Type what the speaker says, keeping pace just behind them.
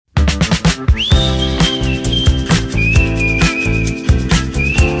Good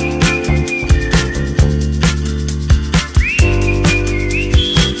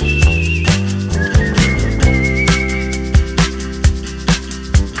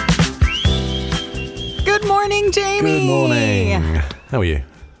morning, Jamie. Good morning. How are you?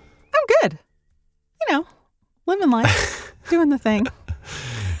 I'm good. You know, living life, doing the thing.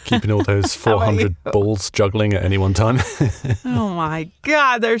 Keeping all those 400 balls juggling at any one time. Oh my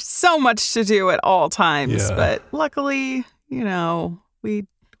God, there's so much to do at all times. Yeah. But luckily, you know, we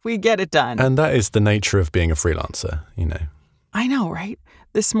get it done. And that is the nature of being a freelancer, you know. I know, right?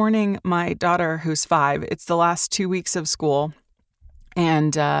 This morning, my daughter, who's 5, it's the last 2 weeks of school.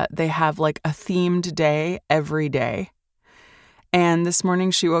 And they have like a themed day every day. And this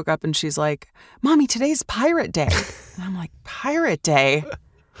morning she woke up and she's like, Mommy, today's Pirate Day. And I'm like, Pirate Day?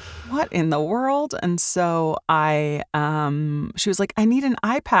 What in the world? And so she was like, I need an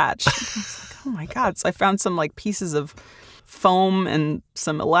eye patch. I was like, oh my God. So I found some like pieces of foam and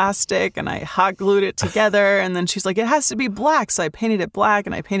some elastic and I hot glued it together. And then she's like, it has to be black. So I painted it black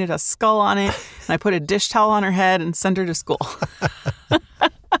and I painted a skull on it and I put a dish towel on her head and sent her to school.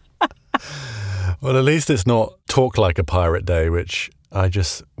 Well, at least it's not talk like a pirate day, which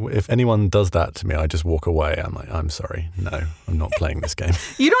if anyone does that to me, I just walk away. I'm like, I'm sorry. No, I'm not playing this game.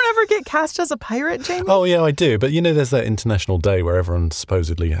 You don't ever get cast as a pirate, Jamie? Oh, yeah, I do. But you know, there's that international day where everyone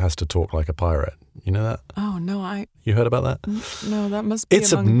supposedly has to talk like a pirate. You know that? Oh, no, You heard about that? No, that must be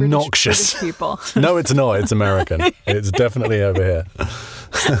It's among obnoxious. British people. No, it's not. It's American. It's definitely over here.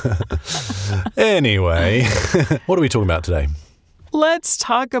 Anyway, what are we talking about today? Let's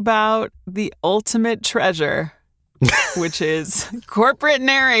talk about the ultimate treasure, which is corporate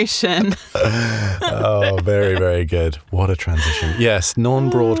narration. Oh, very, very good. What a transition. Yes,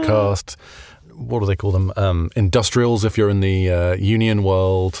 non-broadcast. What do they call them? Industrials, if you're in the union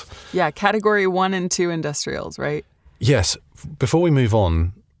world. Yeah, category 1 and 2 industrials, right? Yes. Before we move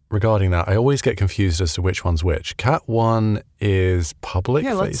on regarding that, I always get confused as to which one's which. Cat 1 is public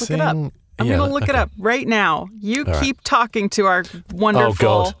facing. Yeah, let's look it up. I'm going to look it up right now. You All keep talking to our wonderful...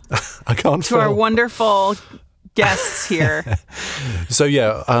 Oh, God. I can't To our wonderful guests here. So,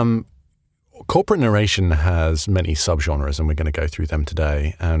 yeah, corporate narration has many subgenres, and we're going to go through them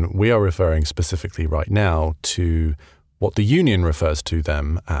today. And we are referring specifically right now to what the union refers to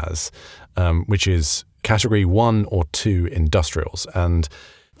them as, which is category 1 or 2 industrials. And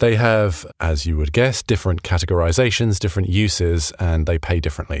they have, as you would guess, different categorizations, different uses, and they pay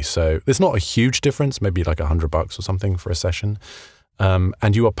differently. So there's not a huge difference, maybe like $100 or something for a session.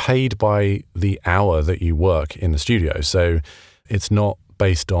 And you are paid by the hour that you work in the studio. So it's not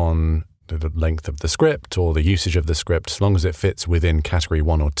based on the length of the script or the usage of the script. As long as it fits within category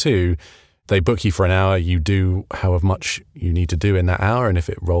 1 or 2, they book you for an hour. You do however much you need to do in that hour. And if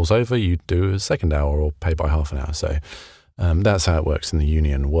it rolls over, you do a second hour or pay by half an hour. So that's how it works in the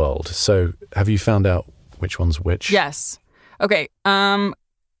union world. So have you found out which one's which? Yes. Okay.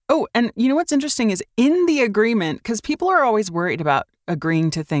 Oh, and you know what's interesting is in the agreement, because people are always worried about agreeing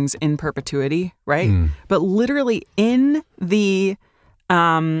to things in perpetuity, right? But literally in the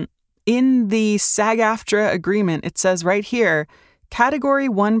SAG-AFTRA agreement, it says right here, Category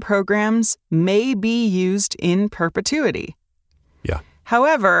 1 programs may be used in perpetuity. Yeah.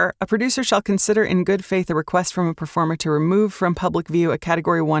 However, a producer shall consider in good faith a request from a performer to remove from public view a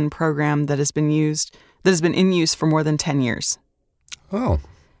Category 1 program that has been in use for more than 10 years. Oh.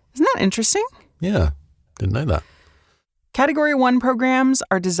 Isn't that interesting? Yeah. Didn't know that. Category 1 programs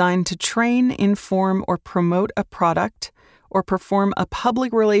are designed to train, inform, or promote a product or perform a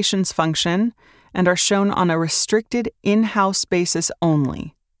public relations function and are shown on a restricted in-house basis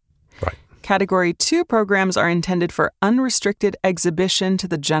only. Right. Category 2 programs are intended for unrestricted exhibition to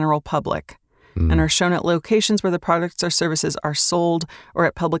the general public and are shown at locations where the products or services are sold or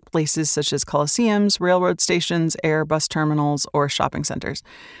at public places such as coliseums, railroad stations, air, bus terminals, or shopping centers.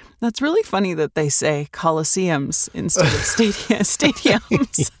 That's really funny that they say coliseums instead of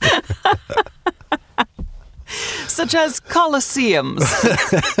stadiums. Such as coliseums.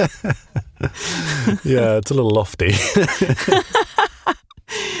 Yeah, it's a little lofty.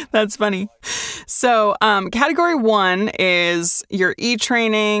 That's funny. So category 1 is your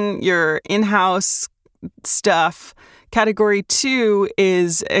e-training, your in-house stuff. Category 2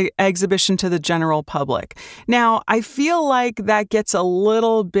 is exhibition to the general public. Now, I feel like that gets a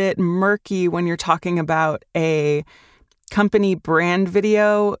little bit murky when you're talking about a company brand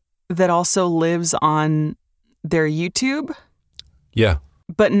video that also lives on their YouTube. Yeah.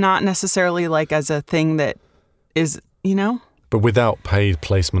 But not necessarily like as a thing that is, you know? But without paid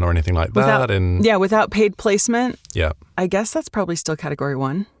placement or anything like that. Without paid placement. Yeah. I guess that's probably still category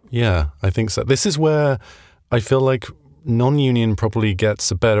 1. Yeah, I think so. This is where I feel like non-union probably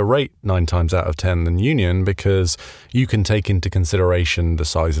gets a better rate 9 times out of 10 than union, because you can take into consideration the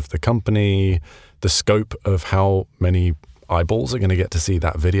size of the company, the scope of how many eyeballs are going to get to see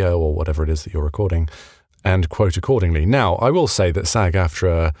that video or whatever it is that you're recording, and quote accordingly. Now, I will say that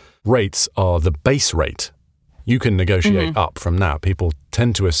SAG-AFTRA rates are the base rate. You can negotiate up from that. People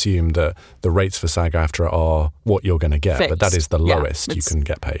tend to assume that the rates for SAG-AFTRA are what you're going to get, but that is the lowest you can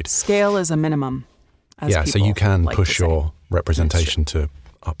get paid. Scale is a minimum. So you can push your representation to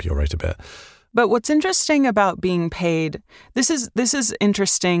up your rate a bit. But what's interesting about being paid, this is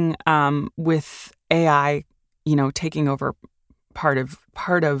interesting with AI, taking over part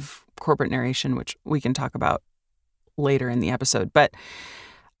of corporate narration, which we can talk about later in the episode. But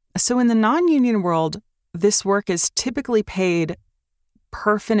so in the non-union world, this work is typically paid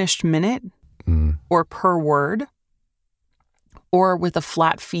per finished minute or per word, or with a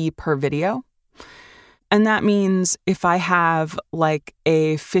flat fee per video. And that means if I have like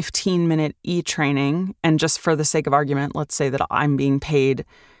a 15-minute e-training, and just for the sake of argument, let's say that I'm being paid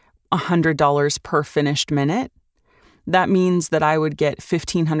 $100 per finished minute, that means that I would get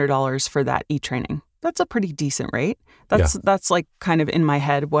 $1,500 for that e-training. That's a pretty decent rate. That's like kind of in my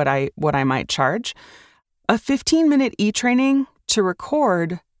head what I might charge. A 15-minute e-training to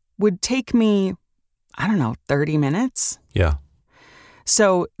record would take me, 30 minutes. Yeah.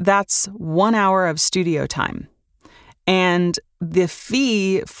 So that's 1 hour of studio time. And the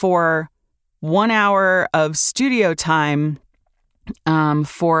fee for 1 hour of studio time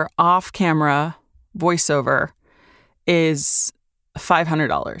for off-camera voiceover is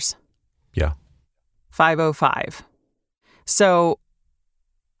 $500. Yeah. $505. So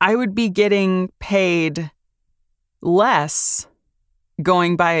I would be getting paid less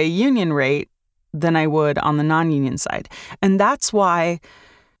going by a union rate than I would on the non-union side. And that's why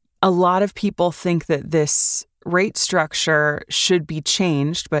a lot of people think that this rate structure should be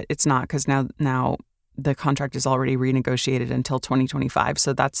changed, but it's not, because now the contract is already renegotiated until 2025.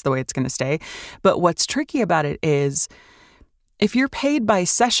 So that's the way it's going to stay. But what's tricky about it is if you're paid by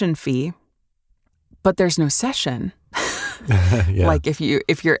session fee, but there's no session, like if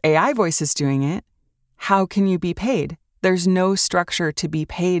your AI voice is doing it, how can you be paid? There's no structure to be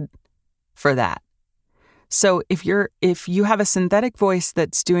paid for that. So if you have a synthetic voice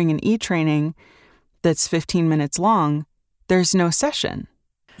that's doing an e-training that's 15 minutes long, there's no session.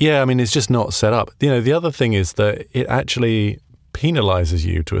 Yeah, I mean, it's just not set up. The other thing is that it actually penalizes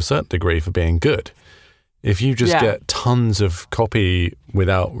you to a certain degree for being good. If you just get tons of copy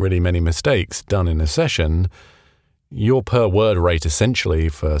without really many mistakes done in a session, your per word rate essentially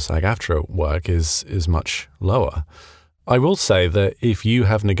for SAG-AFTRA work is much lower. I will say that if you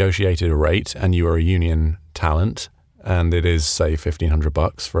have negotiated a rate and you are a union talent and it is, say,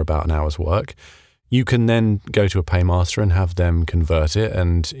 $1,500 for about an hour's work, you can then go to a paymaster and have them convert it.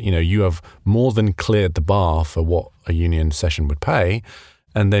 And, you have more than cleared the bar for what a union session would pay.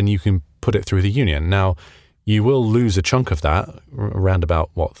 And then you can put it through the union. Now, you will lose a chunk of that, around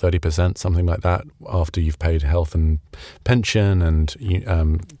about, 30%, something like that, after you've paid health and pension and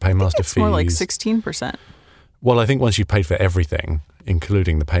paymaster fees. It's more like 16%. Well, I think once you've paid for everything,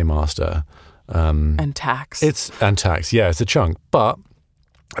 including the paymaster. And tax. It's a chunk. But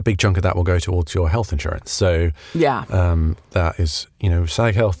a big chunk of that will go towards your health insurance. So that is,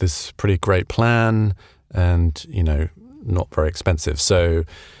 SAG Health is a pretty great plan and, not very expensive. So,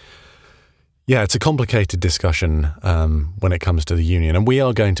 yeah, it's a complicated discussion when it comes to the union. And we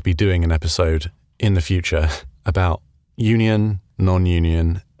are going to be doing an episode in the future about union,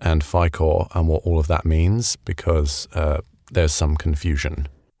 non-union, and FICOR and what all of that means, because there's some confusion.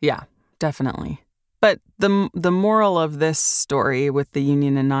 Yeah, definitely. But the moral of this story with the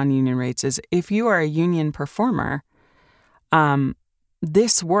union and non-union rates is if you are a union performer,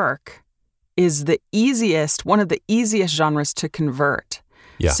 this work is one of the easiest genres to convert.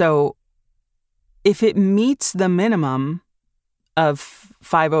 Yeah. So if it meets the minimum of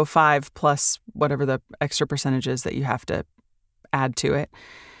 505 plus whatever the extra percentage is that you have to add to it,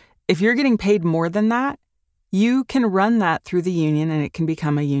 if you're getting paid more than that, you can run that through the union and it can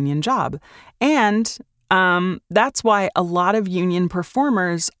become a union job. And that's why a lot of union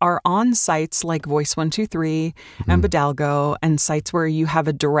performers are on sites like Voice 123 and Bidalgo, and sites where you have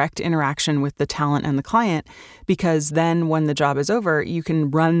a direct interaction with the talent and the client, because then when the job is over, you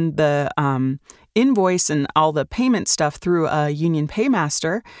can run the invoice and all the payment stuff through a union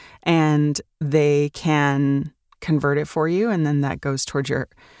paymaster, and they can convert it for you, and then that goes towards your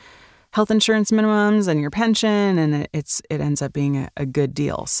health insurance minimums and your pension, and it ends up being a good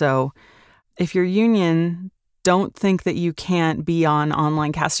deal. So if you're union, don't think that you can't be on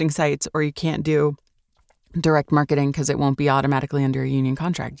online casting sites or you can't do direct marketing because it won't be automatically under a union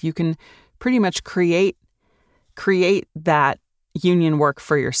contract. You can pretty much create that union work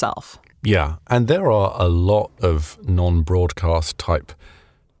for yourself. Yeah, and there are a lot of non-broadcast type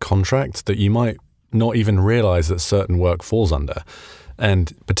contracts that you might not even realize that certain work falls under.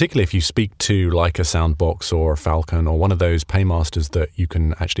 And particularly if you speak to like a Soundbox or a Falcon or one of those paymasters that you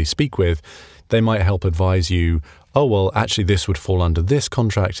can actually speak with, they might help advise you, oh, well, actually this would fall under this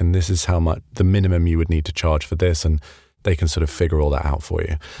contract and this is how much the minimum you would need to charge for this. And they can sort of figure all that out for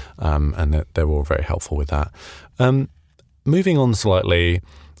you. And they're all very helpful with that. Moving on slightly,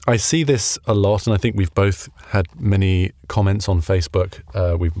 I see this a lot, and I think we've both had many comments on Facebook.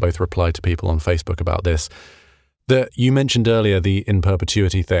 We've both replied to people on Facebook about this. That you mentioned earlier, the in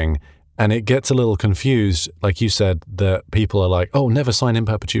perpetuity thing, and it gets a little confused. Like you said, that people are like, oh, never sign in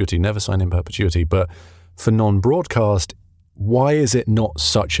perpetuity, never sign in perpetuity. But for non-broadcast, why is it not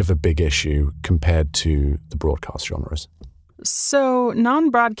such of a big issue compared to the broadcast genres? So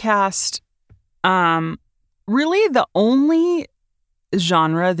non-broadcast, really the only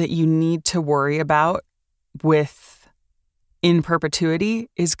genre that you need to worry about with in perpetuity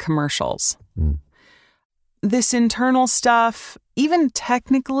is commercials. This internal stuff, even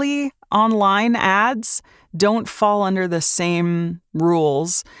technically online ads, don't fall under the same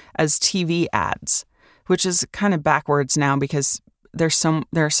rules as TV ads, which is kind of backwards now because there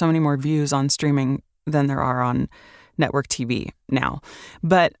are so many more views on streaming than there are on network TV now.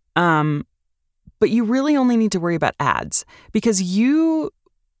 But you really only need to worry about ads because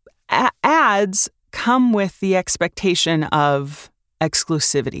ads come with the expectation of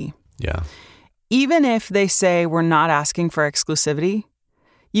exclusivity. Yeah. Even if they say we're not asking for exclusivity,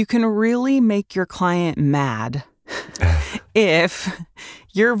 you can really make your client mad if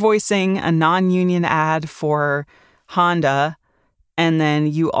you're voicing a non-union ad for Honda and then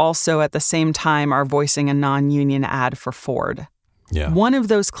you also at the same time are voicing a non-union ad for Ford. Yeah. One of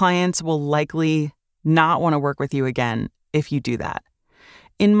those clients will likely not want to work with you again if you do that.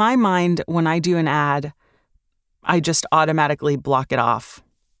 In my mind, when I do an ad, I just automatically block it off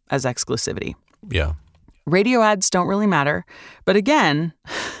as exclusivity. Yeah. Radio ads don't really matter. But again,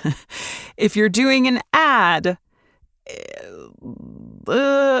 if you're doing an ad,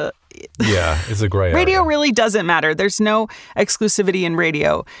 it's a gray radio area. really doesn't matter. There's no exclusivity in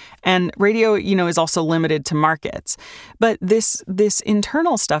radio. And radio, is also limited to markets. But this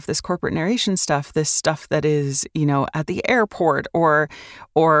internal stuff, this corporate narration stuff, this stuff that is, at the airport or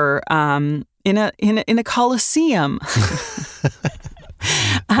in a coliseum.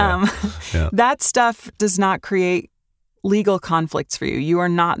 That stuff does not create legal conflicts for you. You are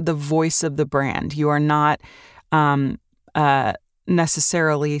not the voice of the brand. You are not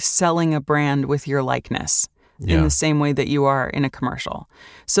necessarily selling a brand with your likeness in the same way that you are in a commercial.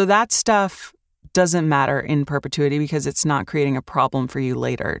 So that stuff doesn't matter in perpetuity because it's not creating a problem for you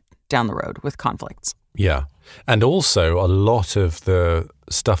later down the road with conflicts. Yeah. And also a lot of the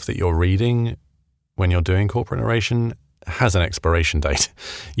stuff that you're reading when you're doing corporate narration has an expiration date.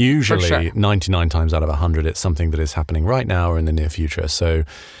 Usually 99 times out of 100, it's something that is happening right now or in the near future. So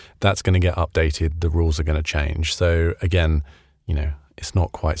that's going to get updated. The rules are going to change. So again, it's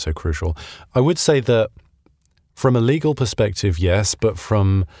not quite so crucial. I would say that from a legal perspective, yes, but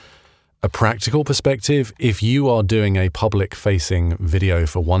from a practical perspective, if you are doing a public-facing video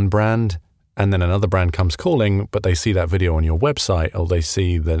for one brand and then another brand comes calling, but they see that video on your website or they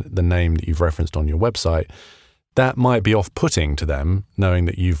see the name that you've referenced on your website, that might be off-putting to them, knowing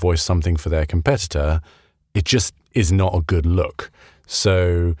that you've voiced something for their competitor. It just is not a good look.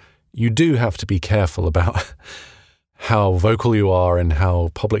 So you do have to be careful about how vocal you are and how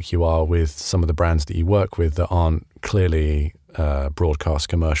public you are with some of the brands that you work with that aren't clearly broadcast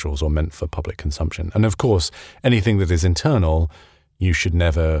commercials or meant for public consumption. And of course, anything that is internal, you should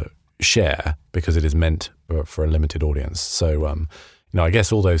never share because it is meant for a limited audience. So, I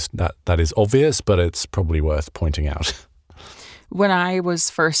guess all those that is obvious, but it's probably worth pointing out. When I was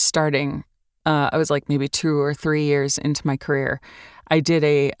first starting, I was like maybe 2 or 3 years into my career. I did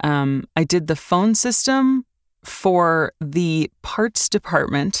the phone system for the parts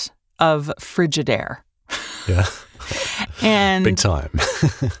department of Frigidaire. Yeah. And big time.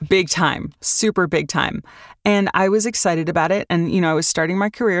 Big time. Super big time. And I was excited about it. And, I was starting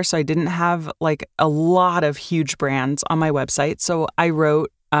my career, so I didn't have like a lot of huge brands on my website. So I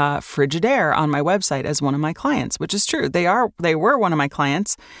wrote Frigidaire on my website as one of my clients, which is true. They were one of my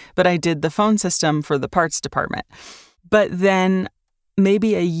clients, but I did the phone system for the parts department. But then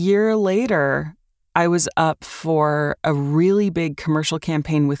maybe a year later, I was up for a really big commercial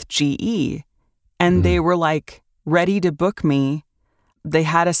campaign with GE. And they were like ready to book me. They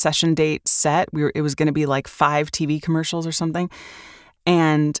had a session date set. It was going to be like 5 TV commercials or something.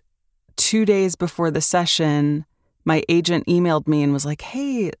 And 2 days before the session, my agent emailed me and was like,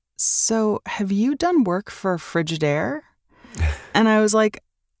 "Hey, so have you done work for Frigidaire?" And I was like,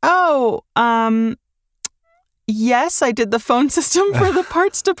 "Oh, yes, I did the phone system for the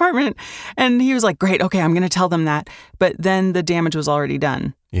parts department." And he was like, "Great, okay, I'm going to tell them that." But then the damage was already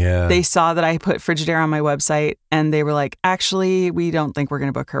done. Yeah. They saw that I put Frigidaire on my website and they were like, "Actually, we don't think we're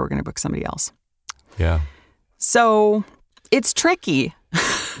going to book her. We're going to book somebody else." Yeah. So it's tricky.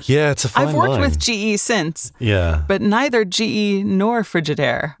 Yeah, it's a fine I've worked line. with GE since. Yeah. But neither GE nor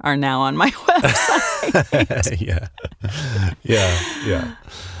Frigidaire are now on my website. Yeah.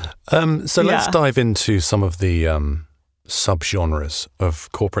 So let's dive into some of the subgenres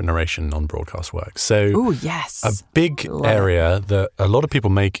of corporate narration non-broadcast work. So Ooh, yes. a big area that a lot of people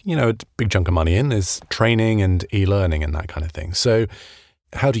make, a big chunk of money in is training and e-learning and that kind of thing. So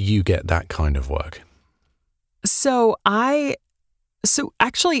how do you get that kind of work? So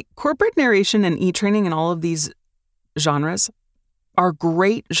actually, corporate narration and e-training and all of these genres are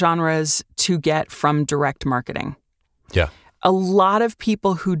great genres to get from direct marketing. Yeah. A lot of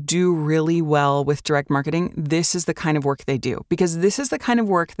people who do really well with direct marketing, this is the kind of work they do, because this is the kind of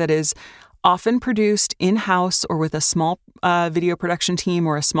work that is often produced in-house or with a small video production team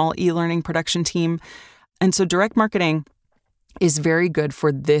or a small e-learning production team. And so direct marketing is very good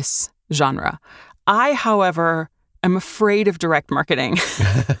for this genre. I, however, am afraid of direct marketing.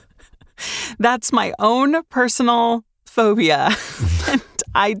 That's my own personal phobia. And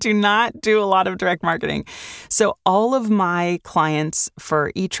I do not do a lot of direct marketing. So all of my clients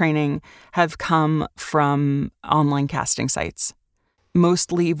for e-training have come from online casting sites,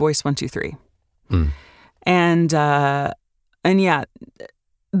 mostly Voice 123. And yeah,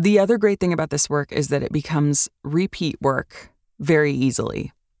 the other great thing about this work is that it becomes repeat work very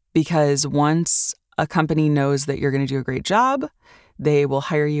easily, because once a company knows that you're going to do a great job, they will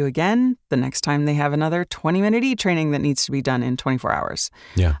hire you again the next time they have another 20-minute e-training that needs to be done in 24 hours.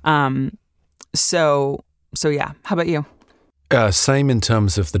 Yeah. So yeah. How about you? Same in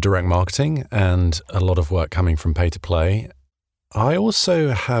terms of the direct marketing and a lot of work coming from pay to play. I also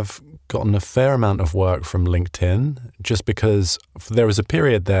have gotten a fair amount of work from LinkedIn, just because there was a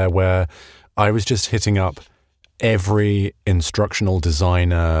period there where I was just hitting up every instructional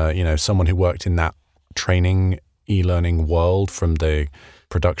designer, someone who worked in that training e-learning world from the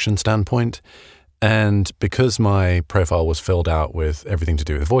production standpoint. And because my profile was filled out with everything to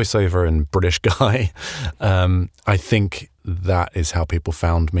do with voiceover and British guy, I think that is how people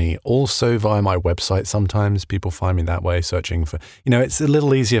found me. Also via my website, sometimes people find me that way, searching for, it's a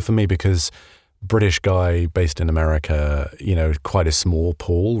little easier for me because British guy based in America, quite a small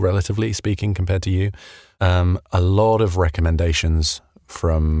pool, relatively speaking, compared to you. A lot of recommendations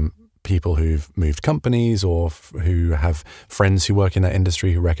from people who've moved companies or who have friends who work in that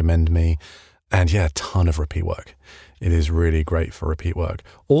industry who recommend me. And yeah, a ton of repeat work. It is really great for repeat work.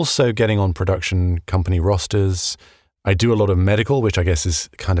 Also getting on production company rosters. I do a lot of medical, which I guess is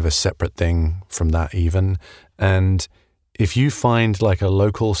kind of a separate thing from that even. And if you find like a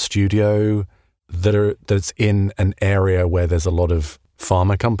local studio that's in an area where there's a lot of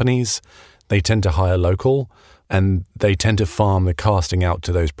pharma companies, they tend to hire local. And they tend to farm the casting out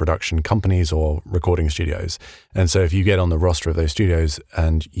to those production companies or recording studios. And so if you get on the roster of those studios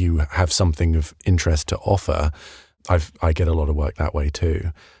and you have something of interest to offer, I get a lot of work that way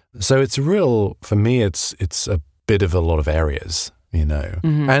too. So it's for me, it's a bit of a lot of areas,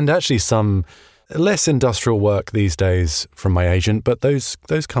 and actually some less industrial work these days from my agent, but those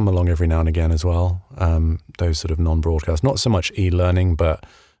come along every now and again as well. Those sort of non-broadcast, not so much e-learning, but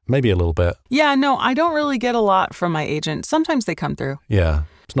maybe a little bit. Yeah, no, I don't really get a lot from my agent. Sometimes they come through. Yeah,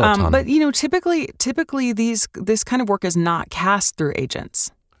 it's not a ton. But typically this kind of work is not cast through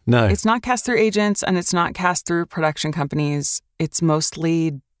agents. No, it's not cast through agents, and it's not cast through production companies. It's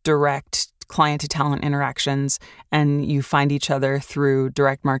mostly direct client to talent interactions, and you find each other through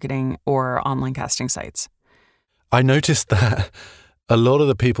direct marketing or online casting sites. I noticed that a lot of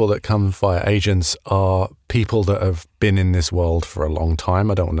the people that come via agents are people that have been in this world for a long time.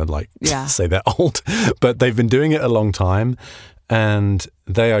 I don't want to say they're old, but they've been doing it a long time, and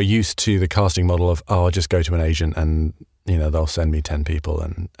they are used to the casting model of, I'll just go to an agent and, they'll send me 10 people.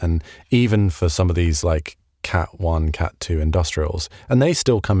 And even for some of these like Cat 1, Cat 2 industrials, and they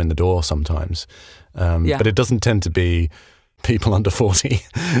still come in the door sometimes. But it doesn't tend to be people under 40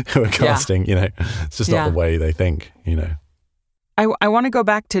 who are casting, it's just not the way they think, I want to go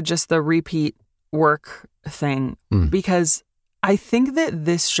back to just the repeat work thing, because I think that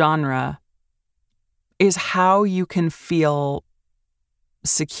this genre is how you can feel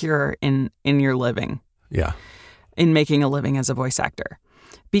secure in your living. Yeah. In making a living as a voice actor.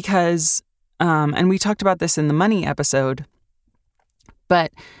 Because, and we talked about this in the money episode,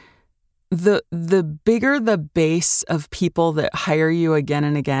 but the bigger the base of people that hire you again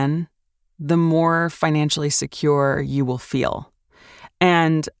and again, the more financially secure you will feel.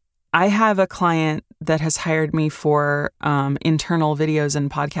 And I have a client that has hired me for internal videos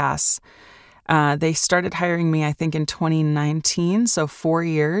and podcasts. They started hiring me, I think, in 2019, so 4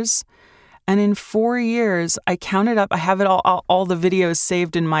 years. And in 4 years, I counted up, I have it all the videos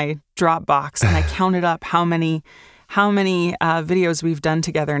saved in my Dropbox, and I counted up how many videos we've done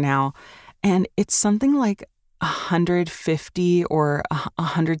together now. And it's something like 150 or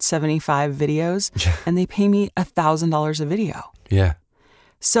 175 videos, and they pay me $1,000 a video. Yeah.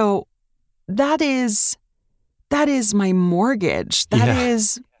 So that is my mortgage. That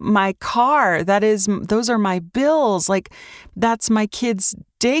is my car. Those are my bills. Like, that's my kids'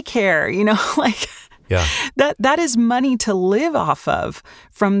 daycare, like that is money to live off of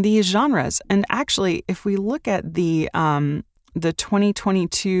from these genres. And actually, if we look at the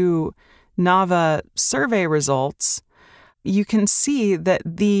 2022 NAVA survey results, you can see that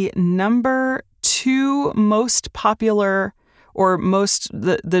the number 2 most popular or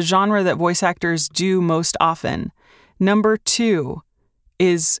the genre that voice actors do most often, number 2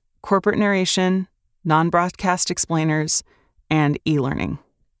 is corporate narration, non-broadcast explainers, and e-learning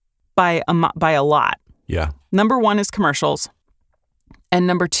by a lot. Yeah. Number 1 is commercials, and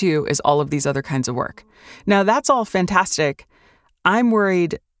number 2 is all of these other kinds of work. Now, that's all fantastic. I'm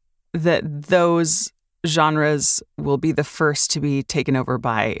worried that those genres will be the first to be taken over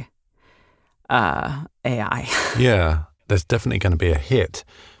by AI. Yeah, there's definitely going to be a hit.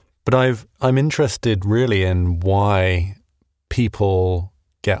 But I'm interested really in why people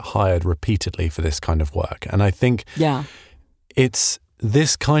get hired repeatedly for this kind of work. And I think it's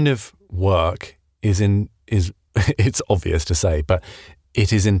this kind of work is it's obvious to say, but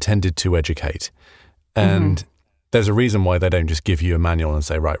it is intended to educate. And there's a reason why they don't just give you a manual and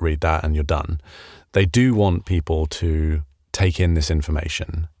say, right, read that and you're done. They do want people to take in this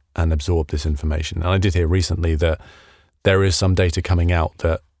information and absorb this information. And I did hear recently that there is some data coming out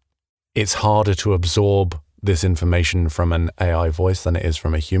that it's harder to absorb this information from an AI voice than it is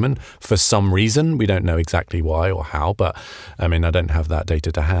from a human for some reason. We don't know exactly why or how, but I mean, I don't have that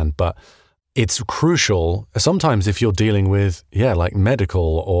data to hand, but it's crucial sometimes if you're dealing with, like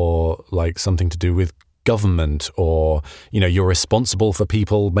medical or like something to do with government, or, you're responsible for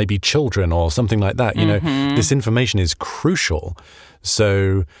people, maybe children or something like that. This information is crucial.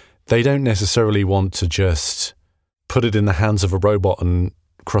 So they don't necessarily want to just put it in the hands of a robot and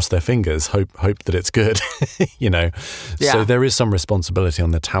cross their fingers, hope that it's good, So there is some responsibility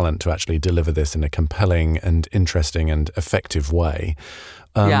on the talent to actually deliver this in a compelling and interesting and effective way.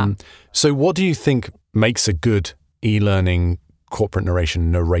 So what do you think makes a good e-learning corporate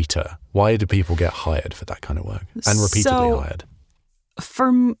narration narrator? Why do people get hired for that kind of work and repeatedly hired?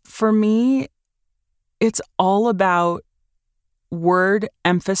 For me, it's all about word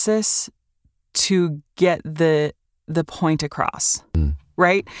emphasis to get the point across,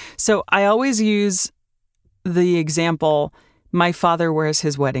 right? So I always use the example, my father wears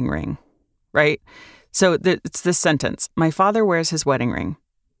his wedding ring, right? So it's this sentence, my father wears his wedding ring.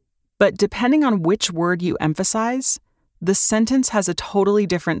 But depending on which word you emphasize, the sentence has a totally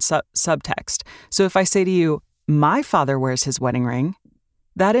different subtext. So if I say to you, my father wears his wedding ring,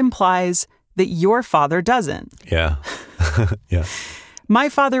 that implies that your father doesn't. Yeah. Yeah. My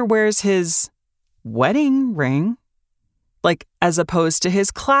father wears his wedding ring, like as opposed to his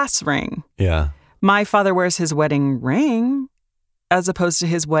class ring. Yeah. My father wears his wedding ring as opposed to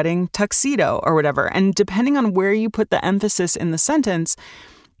his wedding tuxedo or whatever. And depending on where you put the emphasis in the sentence,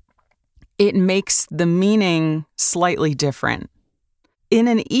 it makes the meaning slightly different. In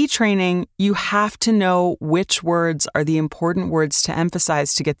an e-training, you have to know which words are the important words to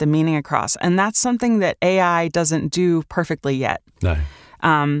emphasize to get the meaning across. And that's something that AI doesn't do perfectly yet. No.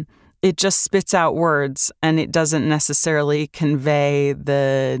 It just spits out words, and it doesn't necessarily convey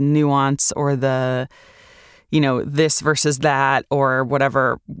the nuance or the, this versus that or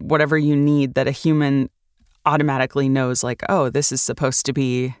whatever you need that a human automatically knows, like, oh, this is supposed to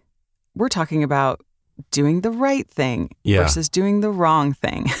be, we're talking about doing the right thing versus doing the wrong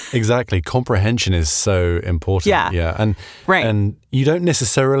thing. Exactly. Comprehension is so important. Yeah. And you don't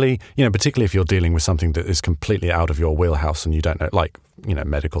necessarily, particularly if you're dealing with something that is completely out of your wheelhouse and you don't know, like,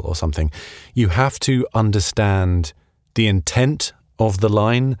 medical or something, you have to understand the intent of the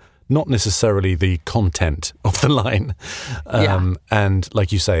line, not necessarily the content of the line. And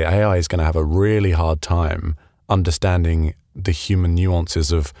like you say, AI is going to have a really hard time understanding the human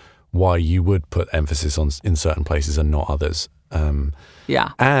nuances of why you would put emphasis on in certain places and not others.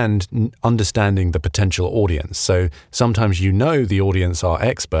 And understanding the potential audience. So sometimes the audience are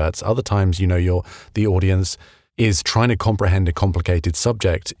experts. Other times the audience is trying to comprehend a complicated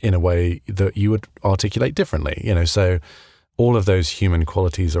subject in a way that you would articulate differently. So all of those human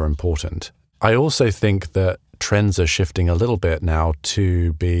qualities are important. I also think that trends are shifting a little bit now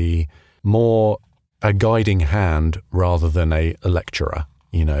to be more a guiding hand rather than a lecturer.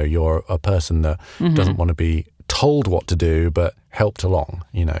 You're a person that doesn't want to be told what to do, but helped along,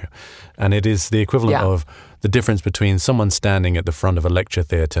 And it is the equivalent of the difference between someone standing at the front of a lecture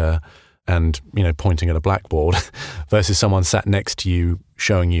theatre and, pointing at a blackboard versus someone sat next to you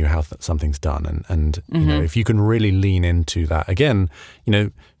showing you how something's done. And if you can really lean into that, again,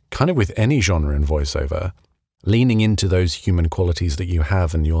 kind of with any genre in voiceover, leaning into those human qualities that you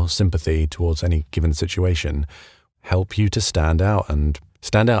have and your sympathy towards any given situation help you to stand out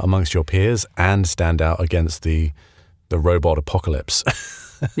amongst your peers and stand out against the robot apocalypse.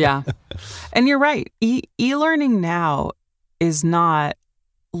 Yeah. And you're right. E-learning now is not,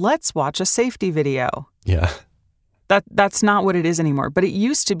 let's watch a safety video. Yeah. That's not what it is anymore. But it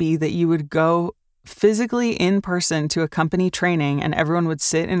used to be that you would go physically in person to a company training and everyone would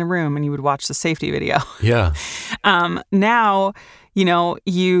sit in a room and you would watch the safety video. Yeah. Now,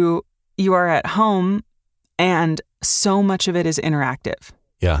 you are at home and so much of it is interactive.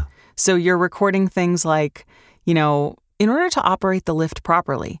 Yeah. So you're recording things like, in order to operate the lift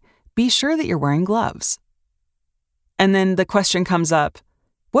properly, be sure that you're wearing gloves. And then the question comes up,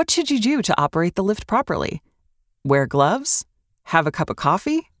 what should you do to operate the lift properly? Wear gloves? Have a cup of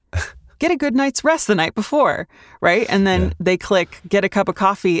coffee? Get a good night's rest the night before, right? And then they click, get a cup of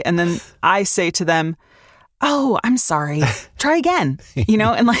coffee. And then I say to them, oh, I'm sorry, try again,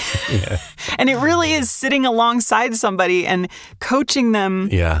 and and it really is sitting alongside somebody and coaching them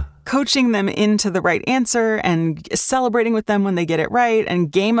into the right answer and celebrating with them when they get it right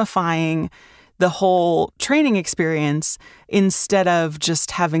and gamifying the whole training experience instead of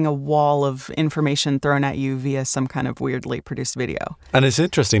just having a wall of information thrown at you via some kind of weirdly produced video. And it's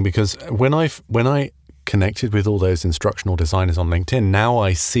interesting because when I connected with all those instructional designers on LinkedIn, now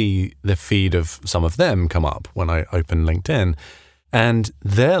I see the feed of some of them come up when I open LinkedIn, and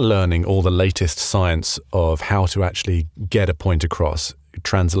they're learning all the latest science of how to actually get a point across,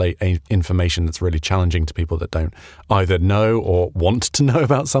 translate information that's really challenging to people that don't either know or want to know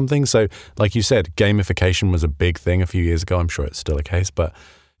about something. So like you said, gamification was a big thing a few years ago. I'm sure it's still a case, but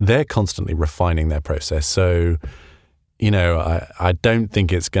they're constantly refining their process. So I don't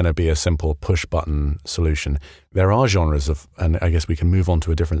think it's going to be a simple push button solution. There are genres and I guess we can move on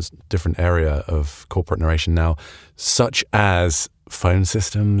to a different area of corporate narration now, such as phone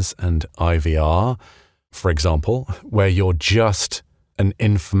systems and IVR, for example, where you're just an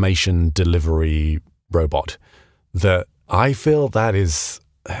information delivery robot. That I feel that it's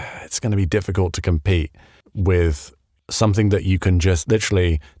going to be difficult to compete with something that you can just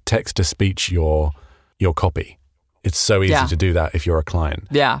literally text to speech your copy. It's so easy to do that if you're a client.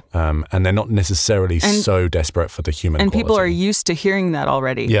 Yeah. And they're not necessarily so desperate for the human quality. People are used to hearing that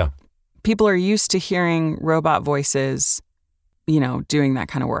already. Yeah. People are used to hearing robot voices, doing that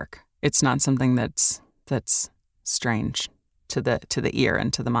kind of work. It's not something that's strange to the ear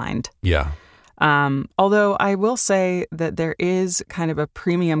and to the mind. Yeah. Although I will say that there is kind of a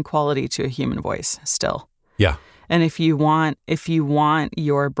premium quality to a human voice still. Yeah. And if you want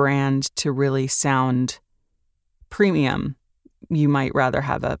your brand to really sound premium, you might rather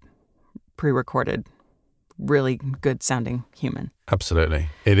have a pre-recorded, really good sounding human. Absolutely.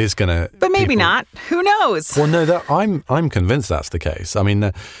 It is going to... But maybe not. Who knows? Well, no, I'm convinced that's the case. I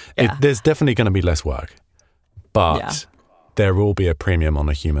mean, there's definitely going to be less work, but there will be a premium on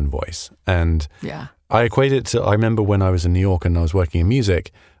a human voice. And I equate it to, I remember when I was in New York and I was working in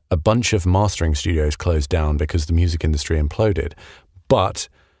music, a bunch of mastering studios closed down because the music industry imploded. But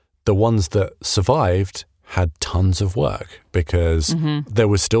the ones that survived had tons of work because there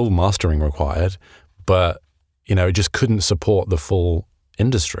was still mastering required, but it just couldn't support the full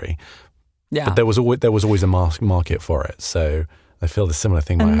industry. Yeah. But there was always a market for it. So I feel the similar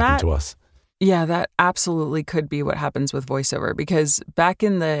thing might happen to us. Yeah, that absolutely could be what happens with voiceover, because back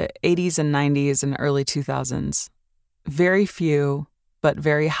in the 80s and 90s and early 2000s, very few but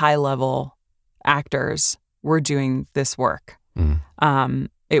very high level actors were doing this work.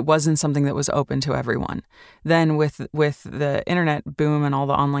 It wasn't something that was open to everyone. Then with the internet boom and all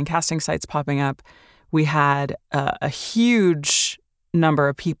the online casting sites popping up, we had a huge number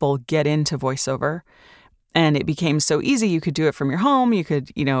of people get into voiceover. And it became so easy. You could do it from your home. You could,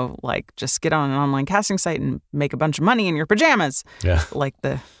 like just get on an online casting site and make a bunch of money in your pajamas. Yeah. Like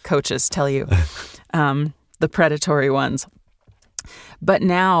the coaches tell you, the predatory ones. But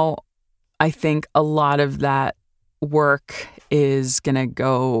now I think a lot of that work is going to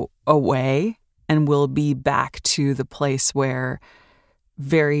go away and we'll be back to the place where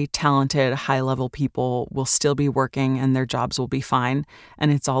very talented, high-level people will still be working and their jobs will be fine.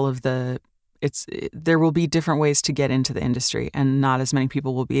 And it's all of there will be different ways to get into the industry, and not as many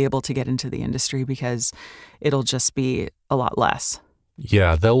people will be able to get into the industry because it'll just be a lot less.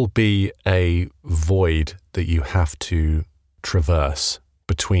 Yeah, there'll be a void that you have to traverse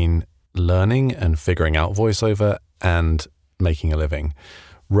between learning and figuring out voiceover and making a living.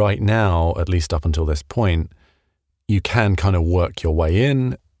 Right now, at least up until this point, you can kind of work your way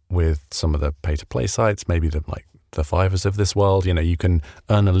in with some of the pay-to-play sites, maybe the Fivers of this world. You can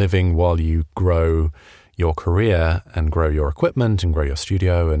earn a living while you grow your career and grow your equipment and grow your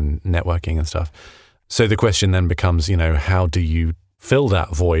studio and networking and stuff. So the question then becomes, how do you fill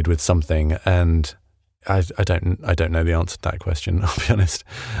that void with something? And I don't know the answer to that question, I'll be honest.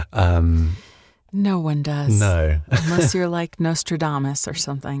 No one does. No. Unless you're like Nostradamus or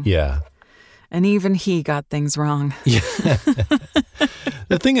something. Yeah. And even he got things wrong. Yeah.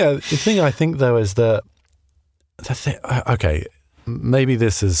 The thing I think though is that okay, maybe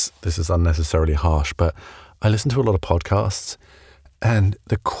this is unnecessarily harsh, but I listen to a lot of podcasts, and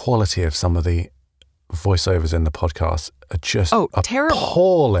the quality of some of the voiceovers in the podcasts are just terrible.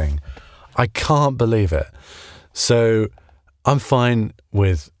 Appalling. I can't believe it. So I'm fine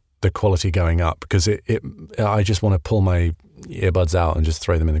with the quality going up because I just want to pull my earbuds out and just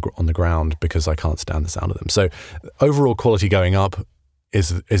throw them on the ground because I can't stand the sound of them. So overall quality going up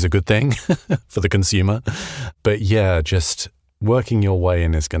is a good thing for the consumer. But yeah, just working your way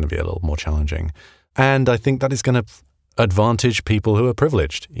in is going to be a little more challenging. And I think that is going to advantage people who are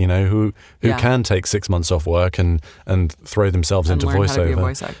privileged, who can take 6 months off work and throw themselves into learn voiceover. How to be a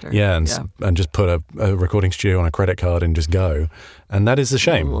voice actor. Yeah, and just put a recording studio on a credit card and just go. And that is a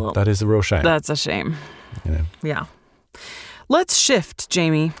shame. That is a real shame. That's a shame. Yeah. Let's shift,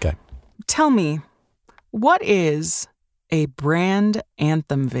 Jamie. Okay. Tell me, what is a brand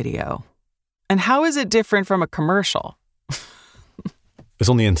anthem video? And how is it different from a commercial? It's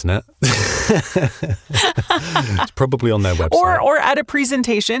on the internet. It's probably on their website. Or at a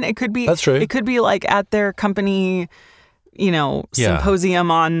presentation. It could be. That's true. It could be like at their company, symposium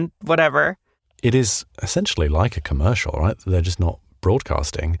on whatever. It is essentially like a commercial, right? They're just not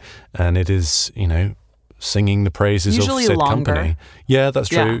broadcasting. And it is, singing the praises usually of said longer. Company. Yeah, that's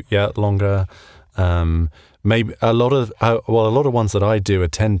true. Yeah, longer. Maybe a lot of ones that I do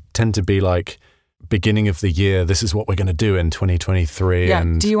tend to be like beginning of the year. This is what we're going to do in 2023. Yeah.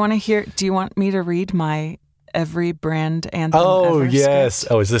 And do you want me to read my every brand anthem? Oh, ever yes.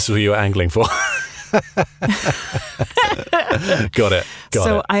 script? Oh, is this what you were angling for? Got it.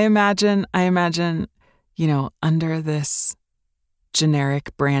 So I imagine, under this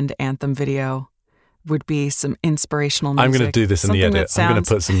generic brand anthem video would be some inspirational music. I'm going to do this in the edit. I'm going to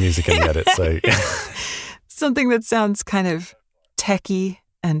put some music in the edit. So something that sounds kind of techie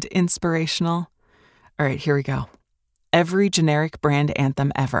and inspirational. All right, here we go. Every generic brand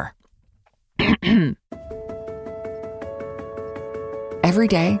anthem ever. Every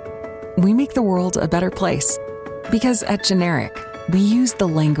day, we make the world a better place. Because at Generic, we use the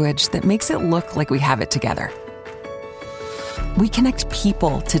language that makes it look like we have it together. We connect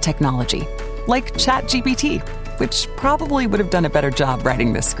people to technology, like ChatGPT, which probably would have done a better job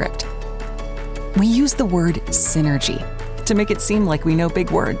writing this script. We use the word synergy to make it seem like we know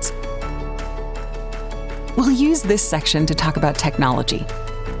big words. We'll use this section to talk about technology.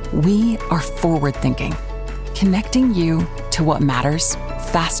 We are forward-thinking, connecting you to what matters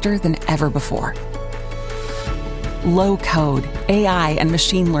faster than ever before. Low code, AI and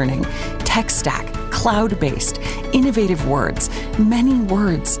machine learning, tech stack, cloud-based, innovative words, many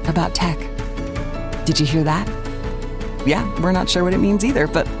words about tech. Did you hear that? Yeah, we're not sure what it means either,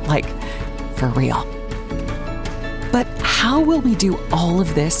 but for real. But how will we do all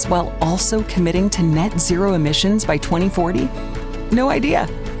of this while also committing to net zero emissions by 2040? No idea.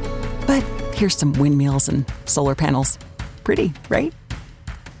 But here's some windmills and solar panels. Pretty, right?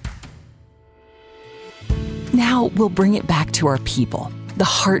 Now we'll bring it back to our people, the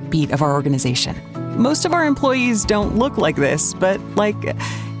heartbeat of our organization. Most of our employees don't look like this, but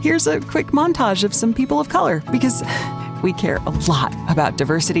here's a quick montage of some people of color because we care a lot about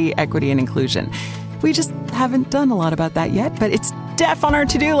diversity, equity, and inclusion. We just haven't done a lot about that yet, but it's def on our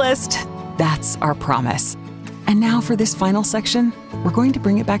to-do list. That's our promise. And now for this final section, we're going to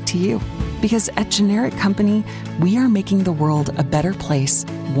bring it back to you. Because at Generic Company, we are making the world a better place,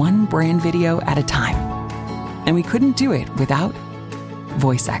 one brand video at a time. And we couldn't do it without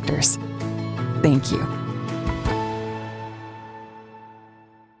voice actors. Thank you.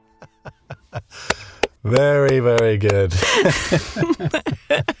 Very, very good.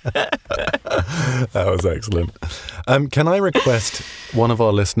 That was excellent. Can I request one of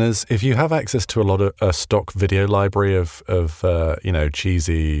our listeners, if you have access to a lot of a stock video library of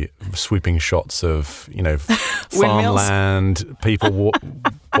cheesy sweeping shots of farmland, people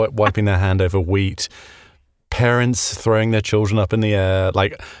wiping their hand over wheat, parents throwing their children up in the air,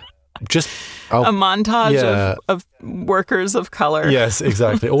 just a montage of workers of color. Yes,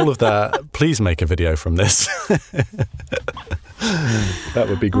 exactly. All of that. Please make a video from this. That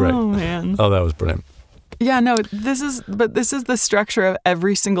would be great. Oh, man. Oh, that was brilliant. Yeah, no, this is the structure of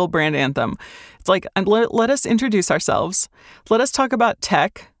every single brand anthem. It's like, let us introduce ourselves. Let us talk about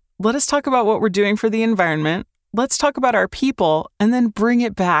tech. Let us talk about what we're doing for the environment. Let's talk about our people, and then bring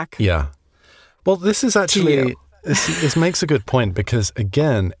it back. Yeah. Well, this is actually... This makes a good point because,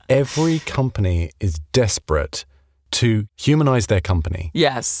 again, every company is desperate to humanize their company.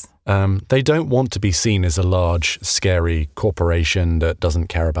 Yes. They don't want to be seen as a large, scary corporation that doesn't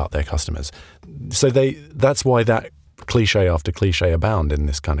care about their customers. So that's why that cliche after cliche abound in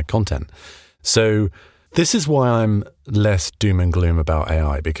this kind of content. So this is why I'm less doom and gloom about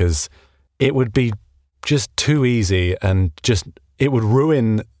AI, because it would be just too easy and it would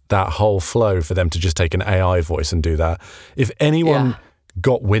ruin that whole flow for them to just take an AI voice and do that. If anyone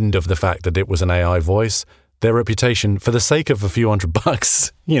got wind of the fact that it was an AI voice, their reputation, for the sake of a few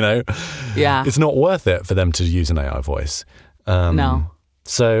 $100, it's not worth it for them to use an AI voice. No.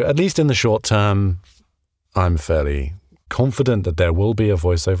 So at least in the short term, I'm fairly confident that there will be a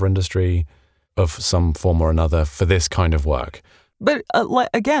voiceover industry of some form or another for this kind of work. But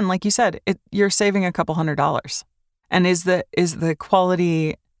again, like you said, you're saving a couple $100. And is the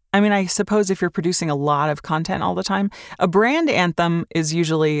quality... I mean, I suppose if you're producing a lot of content all the time, a brand anthem is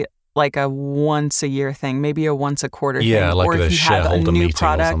usually like a once a year thing, maybe a once a quarter thing. Yeah, like or a if you have a new meeting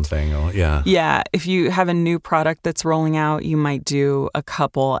product, or something. Or, yeah, if you have a new product that's rolling out, you might do a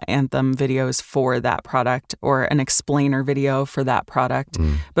couple anthem videos for that product or an explainer video for that product.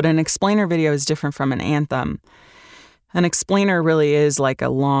 But an explainer video is different from an anthem. An explainer really is like a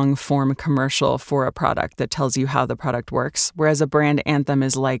long-form commercial for a product that tells you how the product works, whereas a brand anthem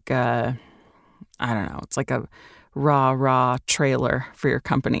is like it's like a raw trailer for your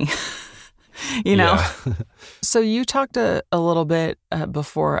company, Yeah. So you talked a little bit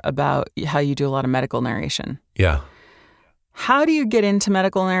before about how you do a lot of medical narration. Yeah. How do you get into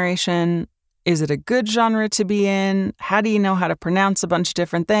medical narration? Is it a good genre to be in? How do you know how to pronounce a bunch of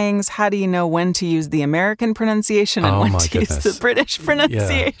different things? How do you know when to use the American pronciation and when to use the British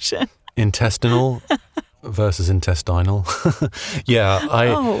pronunciation? Yeah. Intestinal versus intestinal. Yeah,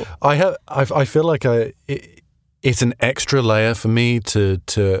 I feel like it's an extra layer for me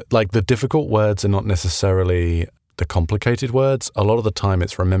to like the difficult words are not necessarily the complicated words. A lot of the time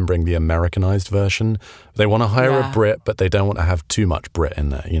it's remembering the Americanized version. They want to hire a Brit, but they don't want to have too much Brit in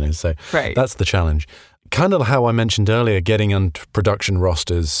there, so that's the challenge. Kind of how I mentioned earlier, getting on production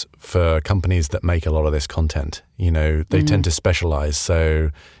rosters for companies that make a lot of this content. They tend to specialize. So,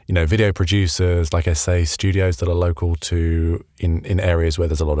 video producers, like I say, studios that are local to in areas where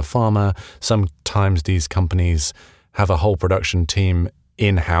there's a lot of pharma. Sometimes these companies have a whole production team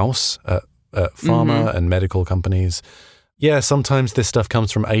in-house at pharma and medical companies. Yeah, sometimes this stuff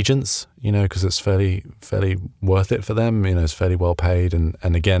comes from agents, because it's fairly worth it for them. It's fairly well paid. And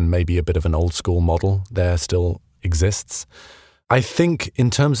again, maybe a bit of an old school model there still exists. I think in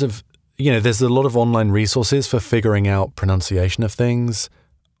terms of, there's a lot of online resources for figuring out pronunciation of things.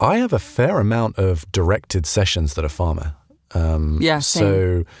 I have a fair amount of directed sessions that are pharma.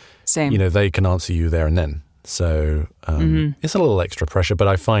 Same. They can answer you there and then. So it's a little extra pressure, but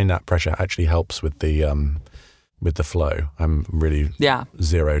I find that pressure actually helps with the flow. I'm really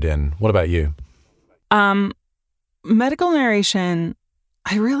zeroed in. What about you? Medical narration,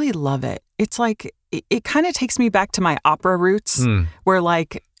 I really love it. It's like, it kind of takes me back to my opera roots, where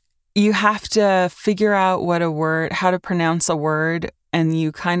like you have to figure out how to pronounce a word, and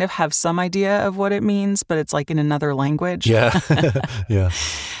you kind of have some idea of what it means, but it's like in another language. Yeah. Yeah.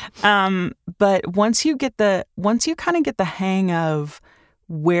 But once you kind of get the hang of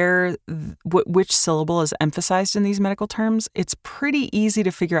which syllable is emphasized in these medical terms, it's pretty easy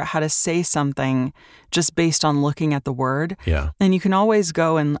to figure out how to say something just based on looking at the word. Yeah. And you can always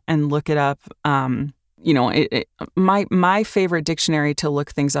go and look it up. my favorite dictionary to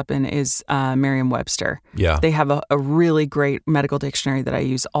look things up in is Merriam-Webster. Yeah. They have a really great medical dictionary that I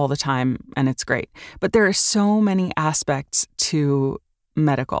use all the time, and it's great. But there are so many aspects to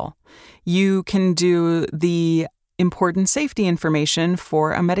medical. You can do the important safety information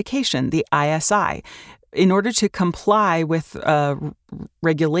for a medication, the ISI. In order to comply with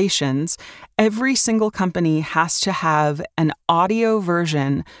regulations, every single company has to have an audio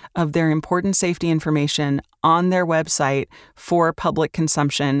version of their important safety information on their website for public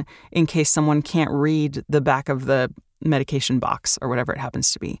consumption in case someone can't read the back of the medication box or whatever it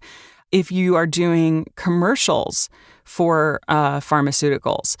happens to be. If you are doing commercials for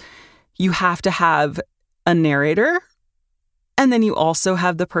pharmaceuticals, you have to have a narrator. And then you also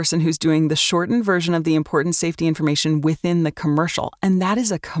have the person who's doing the shortened version of the important safety information within the commercial. And that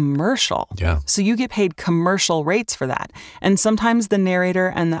is a commercial. Yeah. So you get paid commercial rates for that. And sometimes the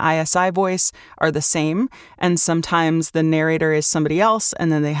narrator and the ISI voice are the same. And sometimes the narrator is somebody else.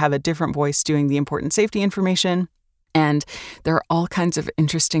 And then they have a different voice doing the important safety information. And there are all kinds of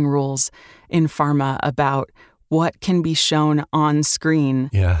interesting rules in pharma about what can be shown on screen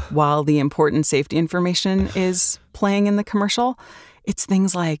while the important safety information is playing in the commercial. It's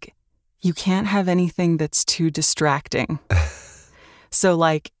things like you can't have anything that's too distracting. So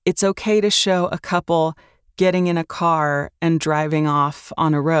like it's okay to show a couple getting in a car and driving off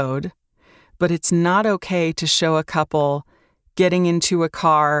on a road, but it's not okay to show a couple getting into a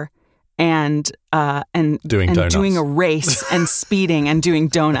car and doing a race and speeding and doing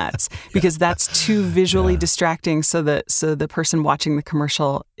donuts because that's too visually distracting. So the person watching the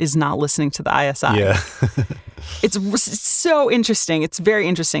commercial is not listening to the ISI. Yeah. It's so interesting. It's very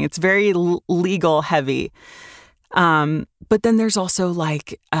interesting. It's very legal heavy. But then there's also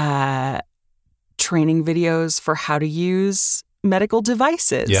like training videos for how to use medical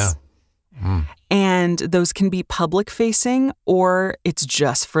devices. Yeah. Mm. And those can be public facing, or it's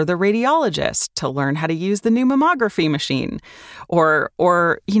just for the radiologist to learn how to use the new mammography machine or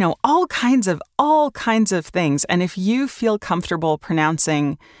all kinds of things. And if you feel comfortable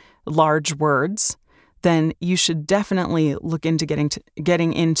pronouncing large words, then you should definitely look into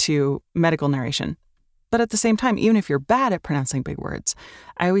getting into medical narration. But at the same time, even if you're bad at pronouncing big words,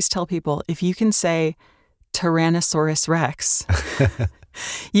 I always tell people if you can say Tyrannosaurus Rex,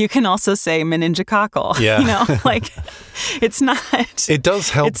 you can also say meningococcal. Yeah. It's not. It does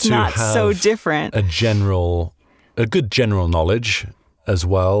help it's to not have so different. a good general knowledge as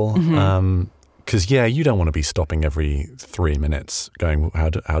well. Mm-hmm. Because you don't want to be stopping every 3 minutes going, how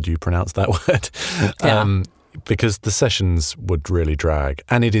do you pronounce that word? Yeah. Because the sessions would really drag,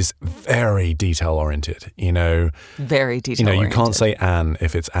 and it is very detail oriented. Very detail oriented. You can't say "an"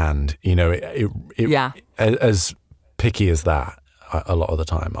 if it's "and." As picky as that. A lot of the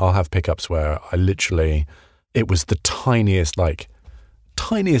time, I'll have pickups where it was the tiniest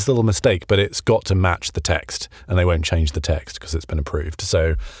little mistake, but it's got to match the text, and they won't change the text because it's been approved.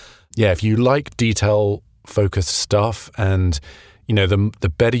 So, if you like detail-focused stuff, and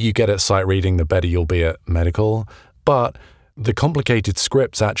the better you get at sight reading, the better you'll be at medical. But the complicated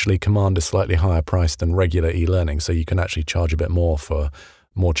scripts actually command a slightly higher price than regular e-learning, so you can actually charge a bit more for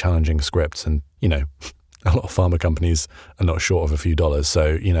more challenging scripts, and a lot of pharma companies are not short of a few dollars,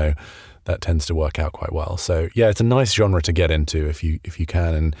 so that tends to work out quite well. So it's a nice genre to get into if you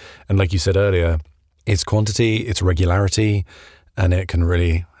can, and like you said earlier, it's quantity, it's regularity, and it can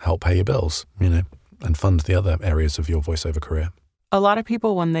really help pay your bills, and fund the other areas of your voiceover career. A lot of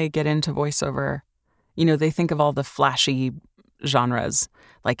people, when they get into voiceover, they think of all the flashy genres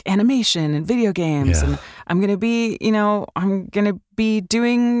like animation and video games, and I'm gonna be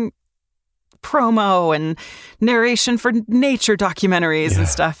doing promo and narration for nature documentaries and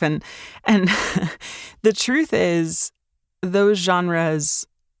stuff. And the truth is those genres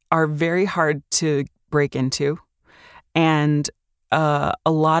are very hard to break into. And a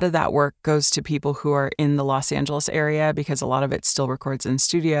lot of that work goes to people who are in the Los Angeles area because a lot of it still records in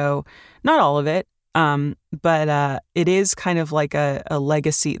studio. Not all of it. But it is kind of like a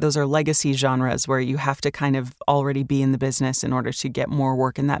legacy. Those are legacy genres where you have to kind of already be in the business in order to get more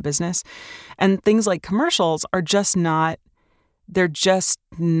work in that business. And things like commercials are they're just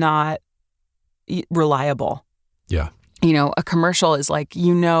not reliable. Yeah. A commercial is like,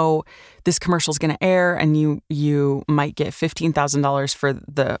 this commercial is going to air and you might get $15,000 for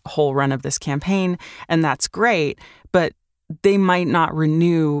the whole run of this campaign. And that's great. But they might not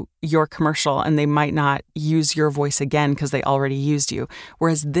renew your commercial and they might not use your voice again because they already used you.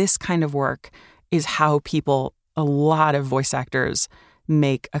 Whereas this kind of work is how a lot of voice actors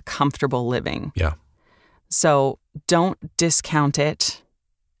make a comfortable living. Yeah. So don't discount it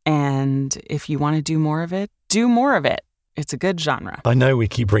And if you want to do more of it, do more of it. It's a good genre. I know we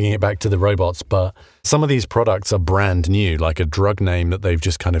keep bringing it back to the robots, but some of these products are brand new, like a drug name that they've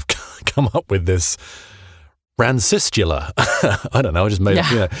just kind of come up with this Rancistula. I don't know. I just made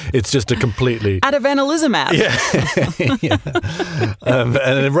it. It's just a completely Adavanilizumab. And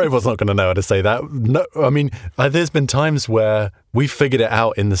the robot's not going to know how to say that. No, I mean, there's been times where we figured it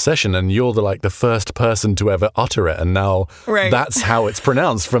out in the session, and you're the first person to ever utter it, and now that's how it's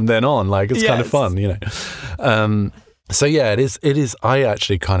pronounced from then on. Like, it's kind of fun, So yeah, it is. I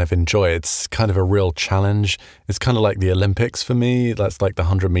actually kind of enjoy it. It's kind of a real challenge. It's kind of like the Olympics for me. That's like the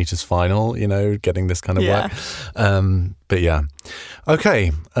 100 meters final, getting this kind of work. But yeah.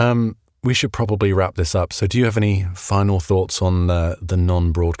 Okay. We should probably wrap this up. So do you have any final thoughts on the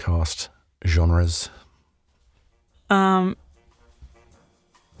non-broadcast genres? It's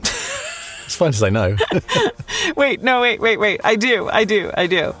fine to say no. Wait. I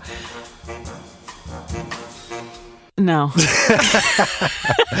do. No.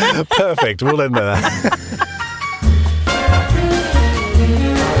 Perfect. We'll end there.